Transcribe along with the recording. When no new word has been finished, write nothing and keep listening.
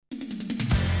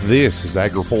This is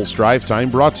AgriPulse Drive Time,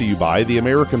 brought to you by the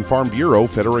American Farm Bureau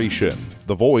Federation,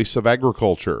 the voice of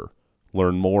agriculture.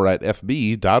 Learn more at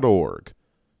fb.org.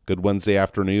 Good Wednesday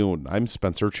afternoon. I'm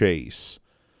Spencer Chase.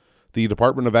 The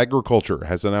Department of Agriculture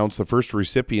has announced the first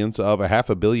recipients of a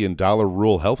 $500 million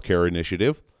rural health care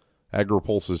initiative.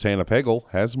 AgriPulse's Hannah Pegel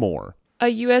has more. A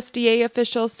USDA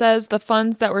official says the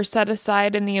funds that were set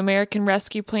aside in the American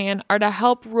Rescue Plan are to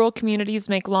help rural communities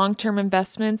make long-term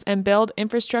investments and build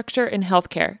infrastructure in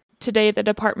healthcare. Today, the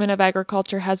Department of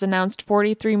Agriculture has announced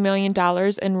 $43 million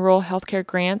in rural healthcare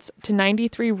grants to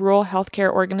 93 rural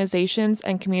healthcare organizations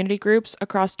and community groups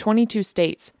across 22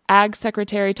 states. Ag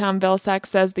Secretary Tom Vilsack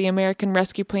says the American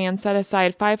Rescue Plan set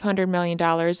aside $500 million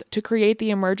to create the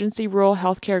Emergency Rural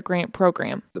Healthcare Grant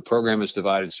Program. The program is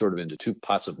divided sort of into two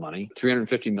pots of money.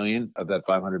 $350 million of that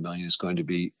 $500 million is going to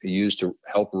be used to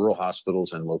help rural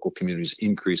hospitals and local communities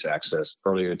increase access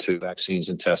earlier to vaccines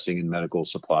and testing and medical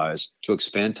supplies, to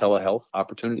expand telehealth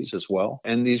opportunities as well.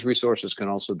 And these resources can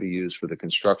also be used for the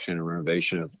construction and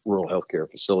renovation of rural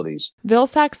healthcare facilities.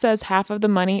 Vilsack says half of the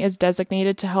money is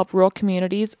designated to help rural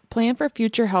communities plan for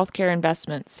future healthcare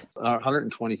investments.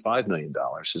 $125 million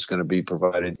is going to be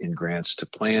provided in grants to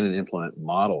plan and implement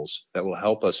models that will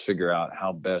help us figure out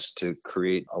how best to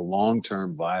create a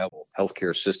long-term viable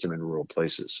healthcare system in rural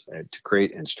places, and to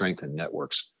create and strengthen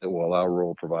networks that will allow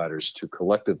rural providers to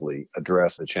collectively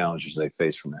address the challenges they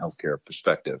face from a healthcare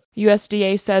perspective.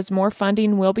 USDA says more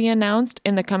funding will be announced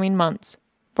in the coming months.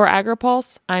 For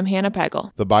AgriPulse, I'm Hannah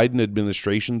Pegel. The Biden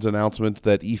administration's announcement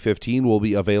that E15 will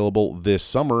be available this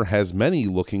summer has many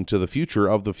looking to the future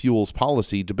of the fuels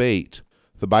policy debate.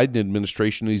 The Biden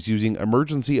administration is using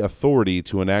emergency authority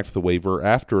to enact the waiver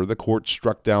after the court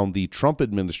struck down the Trump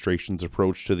administration's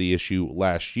approach to the issue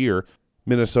last year.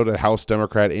 Minnesota House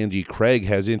Democrat Angie Craig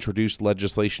has introduced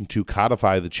legislation to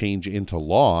codify the change into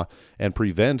law and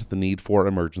prevent the need for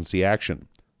emergency action.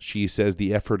 She says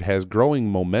the effort has growing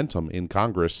momentum in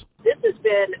Congress. This has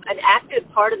been an active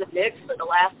part of the mix for the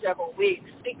last several weeks.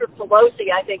 Speaker Pelosi,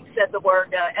 I think, said the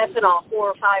word ethanol 4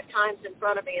 or 5 times in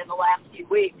front of me in the last few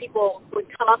weeks. People would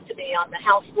come up to me on the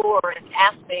House floor and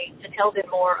ask me to tell them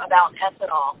more about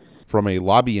ethanol. From a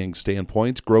lobbying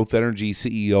standpoint, Growth Energy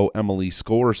CEO Emily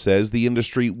Skor says the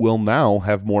industry will now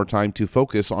have more time to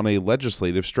focus on a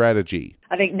legislative strategy.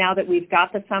 I think now that we've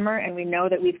got the summer and we know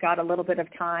that we've got a little bit of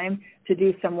time to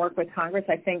do some work with Congress,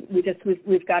 I think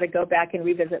we've got to go back and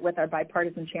revisit with our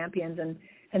bipartisan champions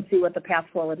and see what the path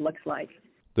forward looks like.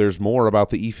 There's more about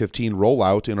the E15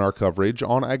 rollout in our coverage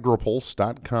on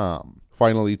agripulse.com.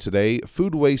 Finally today,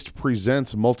 food waste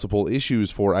presents multiple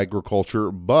issues for agriculture,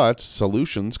 but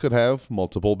solutions could have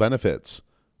multiple benefits.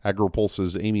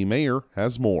 AgriPulse's Amy Mayer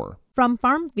has more. From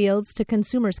farm fields to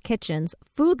consumers' kitchens,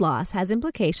 food loss has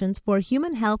implications for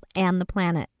human health and the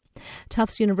planet.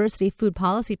 Tufts University food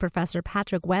policy professor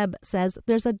Patrick Webb says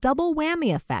there's a double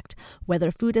whammy effect,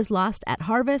 whether food is lost at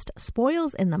harvest,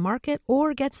 spoils in the market,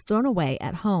 or gets thrown away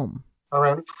at home.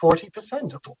 Around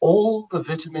 40% of all the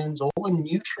vitamins, all the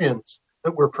nutrients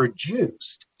that were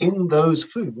produced in those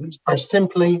foods are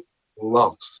simply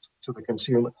lost to the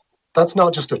consumer. That's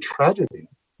not just a tragedy.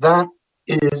 That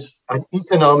is an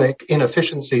economic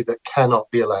inefficiency that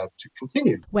cannot be allowed to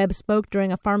continue. Webb spoke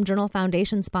during a Farm Journal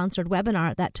Foundation-sponsored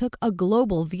webinar that took a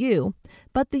global view,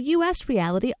 but the U.S.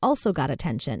 reality also got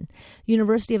attention.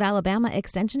 University of Alabama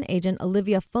Extension agent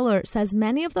Olivia Fuller says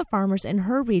many of the farmers in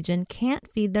her region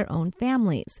can't feed their own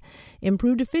families.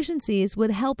 Improved efficiencies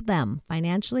would help them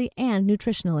financially and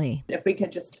nutritionally. If we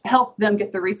could just help them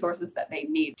get the resources that they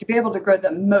need to be able to grow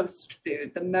the most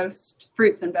food, the most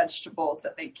fruits and vegetables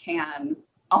that they can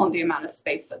on the amount of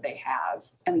space that they have.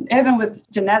 And even with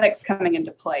genetics coming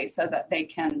into play so that they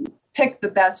can pick the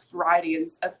best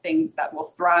varieties of things that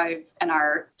will thrive in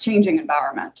our changing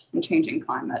environment and changing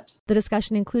climate. The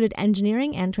discussion included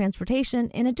engineering and transportation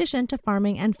in addition to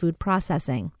farming and food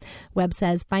processing. Webb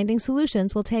says finding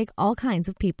solutions will take all kinds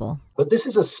of people. But this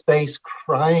is a space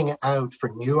crying out for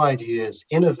new ideas,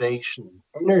 innovation,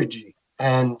 energy,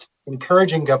 and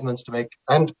encouraging governments to make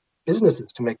and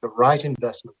businesses to make the right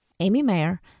investments. Amy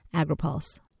Mayer,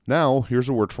 AgriPulse. Now, here's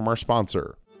a word from our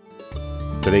sponsor.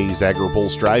 Today's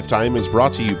AgriPulse Drive Time is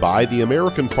brought to you by the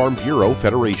American Farm Bureau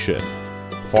Federation.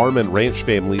 Farm and ranch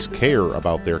families care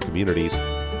about their communities.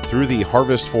 Through the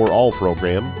Harvest for All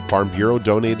program, Farm Bureau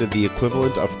donated the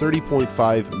equivalent of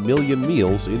 30.5 million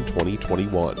meals in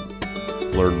 2021.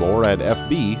 Learn more at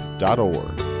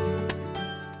fb.org.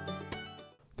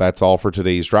 That's all for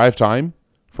today's Drive Time.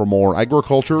 For more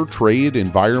agriculture, trade,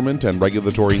 environment, and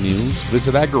regulatory news,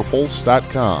 visit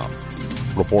agripulse.com.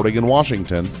 Reporting in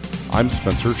Washington, I'm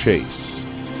Spencer Chase.